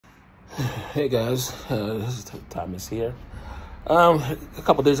Hey guys, Thomas here. A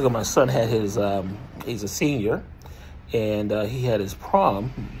couple days ago, my son had his, he's a senior, and he had his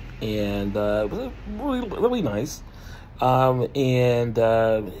prom, and it was really nice.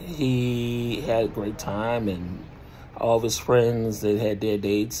 He had a great time, and all of his friends, they had their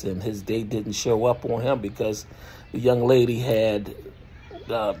dates, and his date didn't show up on him because the young lady had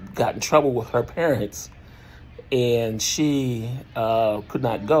got in trouble with her parents, and she could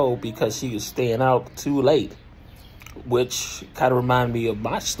not go because she was staying out too late, which kind of reminded me of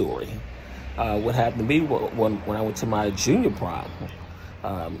my story. What happened to me when I went to my junior prom.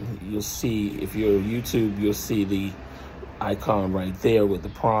 You'll see, if you're on YouTube, you'll see the icon right there with the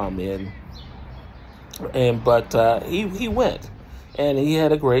prom, but he went, and he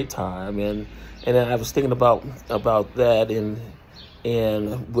had a great time, and I was thinking about that,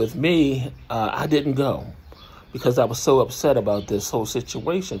 and with me, I didn't go because I was so upset about this whole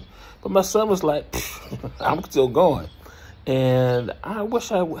situation. But my son was like, I'm still going. And I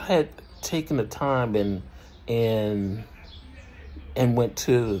wish I had taken the time and went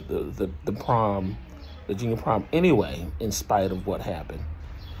to the prom, the junior prom anyway, in spite of what happened.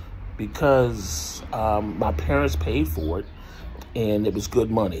 Because my parents paid for it, and it was good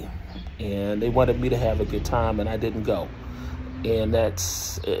money. And they wanted me to have a good time, and I didn't go. And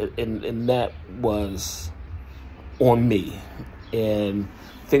that was on me. And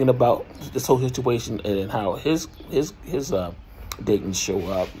thinking about this whole situation and how his date didn't show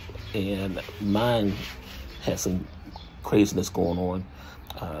up, and mine had some craziness going on,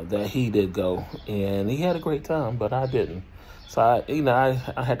 that he did go, and he had a great time, but I didn't. So I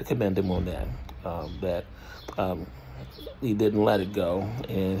had to commend him on that. He didn't let it go,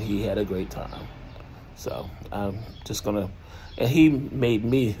 and he had a great time. So I'm just gonna, and he made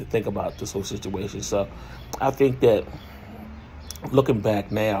me think about this whole situation. So I think that looking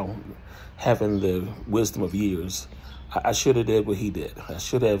back now, having the wisdom of years, I should have did what he did. I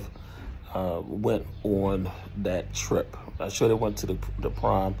should have went on that trip. I should have went to the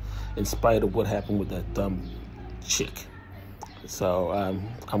prom in spite of what happened with that dumb chick. So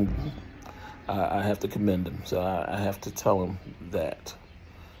I have to commend him. So I have to tell him that.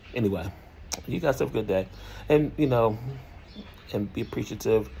 Anyway, you guys have a good day, and and be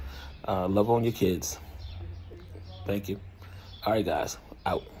appreciative. Love on your kids. Thank you. All right, guys,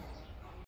 out.